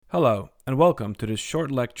Hello, and welcome to this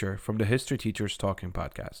short lecture from the History Teachers Talking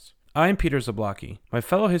Podcast. I am Peter Zablocki. My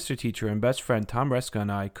fellow history teacher and best friend Tom Reska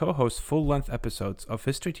and I co-host full-length episodes of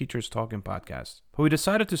History Teachers Talking Podcast, but we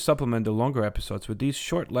decided to supplement the longer episodes with these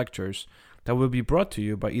short lectures that will be brought to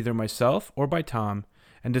you by either myself or by Tom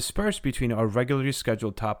and dispersed between our regularly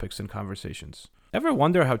scheduled topics and conversations. Ever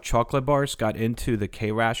wonder how chocolate bars got into the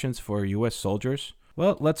K rations for U.S. soldiers?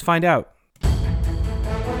 Well, let's find out.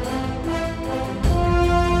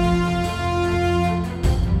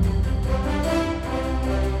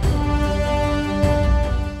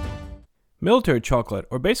 Military chocolate,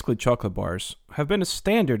 or basically chocolate bars, have been a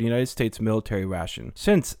standard United States military ration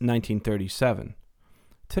since 1937.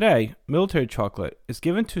 Today, military chocolate is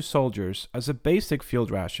given to soldiers as a basic field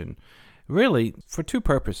ration, really for two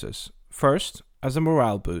purposes. First, as a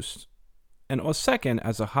morale boost, and second,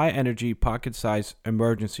 as a high-energy, pocket-sized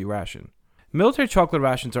emergency ration. Military chocolate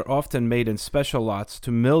rations are often made in special lots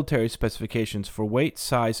to military specifications for weight,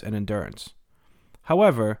 size, and endurance.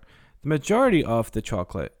 However, the majority of the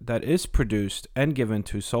chocolate that is produced and given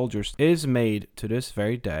to soldiers is made to this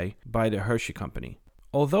very day by the Hershey Company.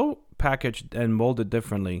 Although packaged and molded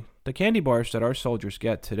differently, the candy bars that our soldiers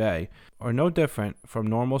get today are no different from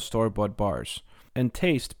normal store-bought bars and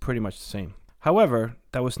taste pretty much the same. However,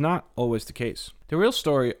 that was not always the case. The real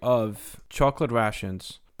story of chocolate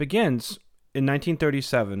rations begins in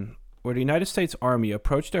 1937, where the United States Army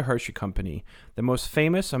approached the Hershey Company, the most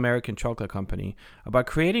famous American chocolate company, about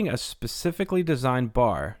creating a specifically designed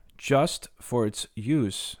bar just for its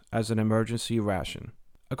use as an emergency ration.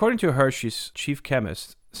 According to Hershey's chief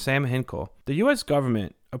chemist, Sam Hinkle, the U.S.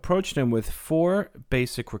 government approached him with four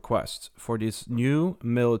basic requests for this new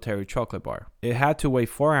military chocolate bar. It had to weigh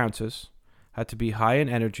 4 ounces, had to be high in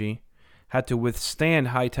energy, had to withstand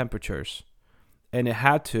high temperatures, and it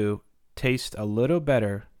had to taste a little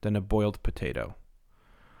better than a boiled potato.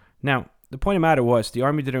 Now, the point of the matter was the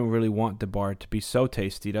Army didn't really want the bar to be so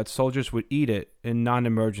tasty that soldiers would eat it in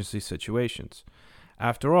non-emergency situations.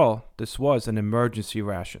 After all, this was an emergency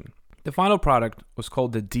ration. The final product was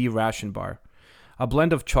called the D Ration Bar, a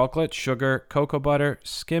blend of chocolate, sugar, cocoa butter,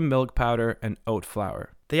 skim milk powder, and oat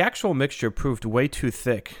flour. The actual mixture proved way too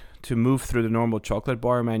thick to move through the normal chocolate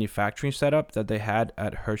bar manufacturing setup that they had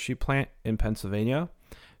at Hershey plant in Pennsylvania.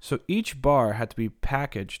 So each bar had to be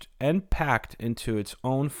packaged and packed into its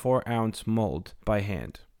own 4-ounce mold by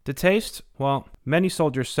hand. The taste, well, many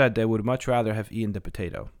soldiers said they would much rather have eaten the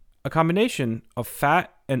potato. A combination of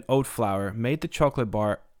fat and oat flour made the chocolate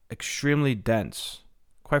bar extremely dense.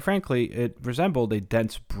 Quite frankly, it resembled a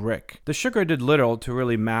dense brick. The sugar did little to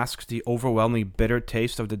really mask the overwhelmingly bitter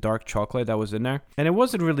taste of the dark chocolate that was in there, and it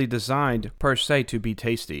wasn't really designed per se to be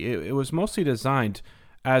tasty. It was mostly designed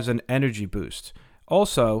as an energy boost,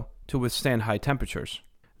 also to withstand high temperatures.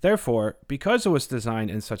 Therefore, because it was designed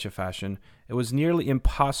in such a fashion, it was nearly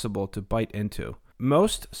impossible to bite into.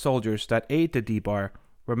 Most soldiers that ate the D-bar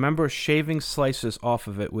remember shaving slices off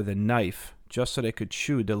of it with a knife just so they could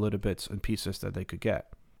chew the little bits and pieces that they could get.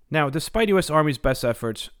 Now, despite U.S. Army's best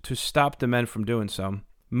efforts to stop the men from doing so,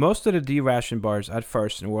 most of the D-ration bars at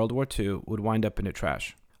first in World War II would wind up in the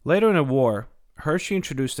trash. Later in the war, Hershey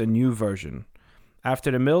introduced a new version.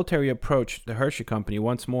 After the military approached the Hershey Company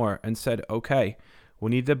once more and said, okay,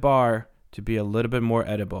 we need the bar to be a little bit more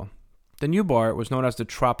edible. The new bar was known as the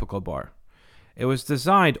Tropical Bar. It was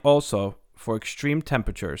designed also for extreme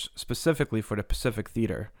temperatures, specifically for the Pacific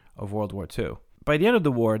Theater of World War II. By the end of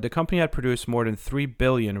the war, the company had produced more than 3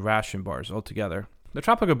 billion ration bars altogether. The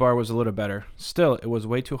Tropical Bar was a little better. Still, it was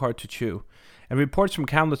way too hard to chew, and reports from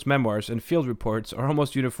countless memoirs and field reports are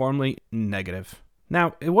almost uniformly negative.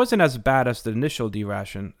 Now, it wasn't as bad as the initial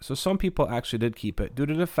D-ration, so some people actually did keep it due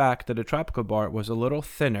to the fact that the Tropical Bar was a little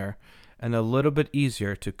thinner and a little bit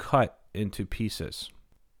easier to cut into pieces.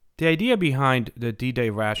 The idea behind the D-Day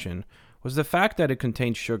ration was the fact that it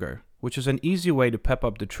contained sugar, which is an easy way to pep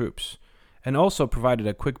up the troops, and also provided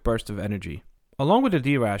a quick burst of energy. Along with the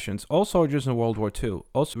D-rations, all soldiers in World War II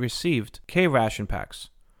also received K-ration packs.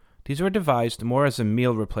 These were devised more as a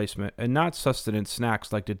meal replacement and not sustenance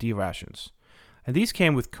snacks like the D-rations. And these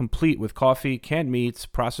came complete with coffee, canned meats,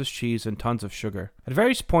 processed cheese, and tons of sugar. At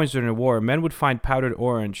various points during the war, men would find powdered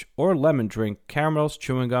orange or lemon drink, caramels,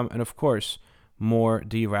 chewing gum, and of course, more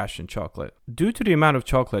D-ration chocolate. Due to the amount of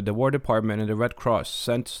chocolate the War Department and the Red Cross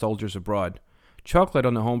sent soldiers abroad, chocolate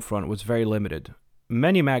on the home front was very limited.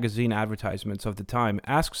 Many magazine advertisements of the time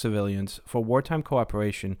asked civilians for wartime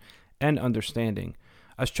cooperation and understanding,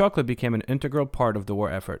 as chocolate became an integral part of the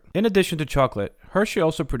war effort. In addition to chocolate, Hershey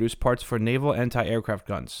also produced parts for naval anti-aircraft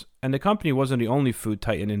guns, and the company wasn't the only food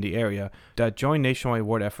titan in the area that joined nationwide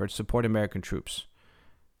war efforts to support American troops.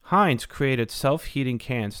 Heinz created self-heating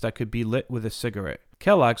cans that could be lit with a cigarette.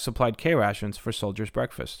 Kellogg supplied K-rations for soldiers'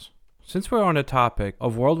 breakfasts. Since we're on the topic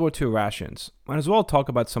of World War II rations, might as well talk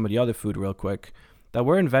about some of the other food real quick that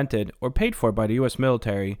were invented or paid for by the U.S.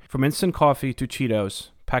 military. From instant coffee to Cheetos,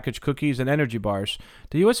 packaged cookies, and energy bars,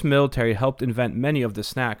 the U.S. military helped invent many of the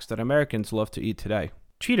snacks that Americans love to eat today.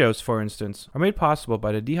 Cheetos, for instance, are made possible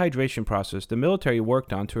by the dehydration process the military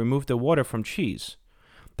worked on to remove the water from cheese.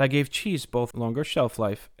 That gave cheese both longer shelf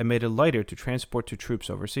life and made it lighter to transport to troops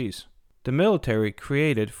overseas. The military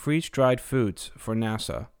created freeze-dried foods for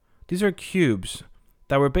NASA. These are cubes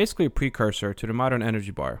that were basically a precursor to the modern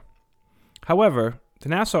energy bar. However, the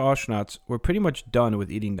NASA astronauts were pretty much done with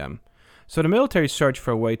eating them, so the military searched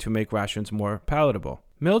for a way to make rations more palatable.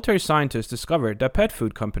 Military scientists discovered that pet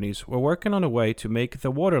food companies were working on a way to make the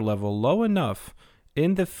water level low enough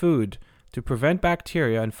in the food to prevent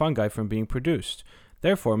bacteria and fungi from being produced,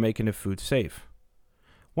 therefore making the food safe.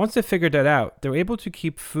 Once they figured that out, they were able to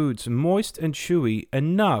keep foods moist and chewy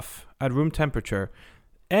enough at room temperature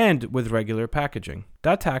and with regular packaging.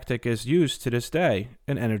 That tactic is used to this day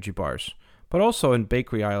in energy bars, but also in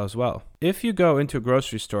bakery aisle as well. If you go into a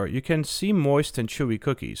grocery store, you can see moist and chewy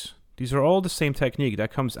cookies. These are all the same technique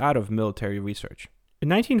that comes out of military research. In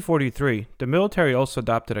 1943, the military also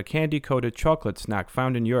adopted a candy-coated chocolate snack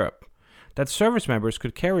found in Europe that service members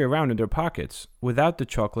could carry around in their pockets without the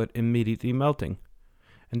chocolate immediately melting.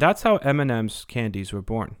 And that's how M&M's candies were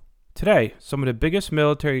born. Today, some of the biggest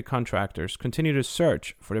military contractors continue to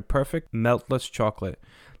search for the perfect meltless chocolate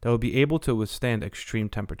that will be able to withstand extreme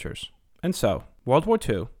temperatures. And so, World War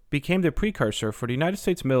II became the precursor for the United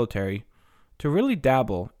States military to really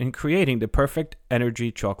dabble in creating the perfect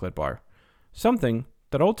energy chocolate bar, something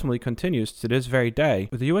that ultimately continues to this very day,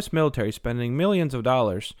 with the U.S. military spending millions of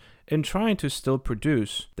dollars in trying to still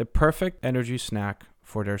produce the perfect energy snack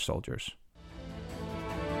for their soldiers.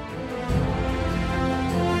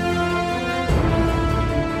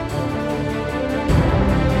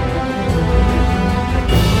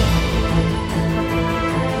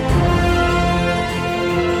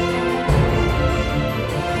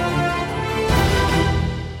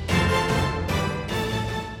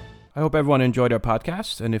 I hope everyone enjoyed our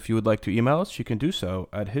podcast, and if you would like to email us, you can do so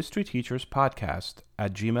at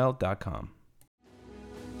historyteacherspodcast@gmail.com.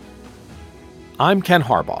 I'm Ken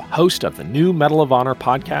Harbaugh, host of the new Medal of Honor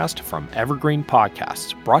podcast from Evergreen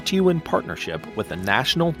Podcasts, brought to you in partnership with the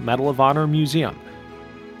National Medal of Honor Museum.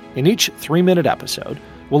 In each 3-minute episode,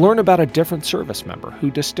 we'll learn about a different service member who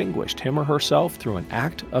distinguished him or herself through an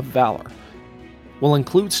act of valor. We'll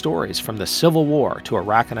include stories from the Civil War to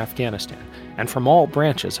Iraq and Afghanistan, and from all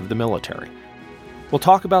branches of the military. We'll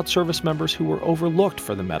talk about service members who were overlooked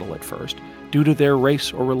for the medal at first due to their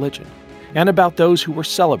race or religion, and about those who were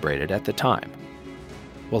celebrated at the time.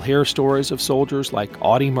 We'll hear stories of soldiers like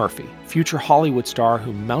Audie Murphy, future Hollywood star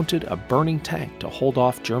who mounted a burning tank to hold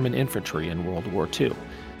off German infantry in World War II.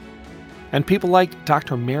 And people like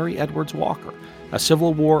Dr. Mary Edwards Walker, a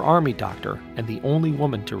Civil War Army doctor and the only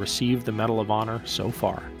woman to receive the Medal of Honor so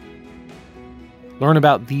far. Learn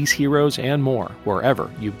about these heroes and more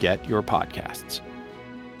wherever you get your podcasts.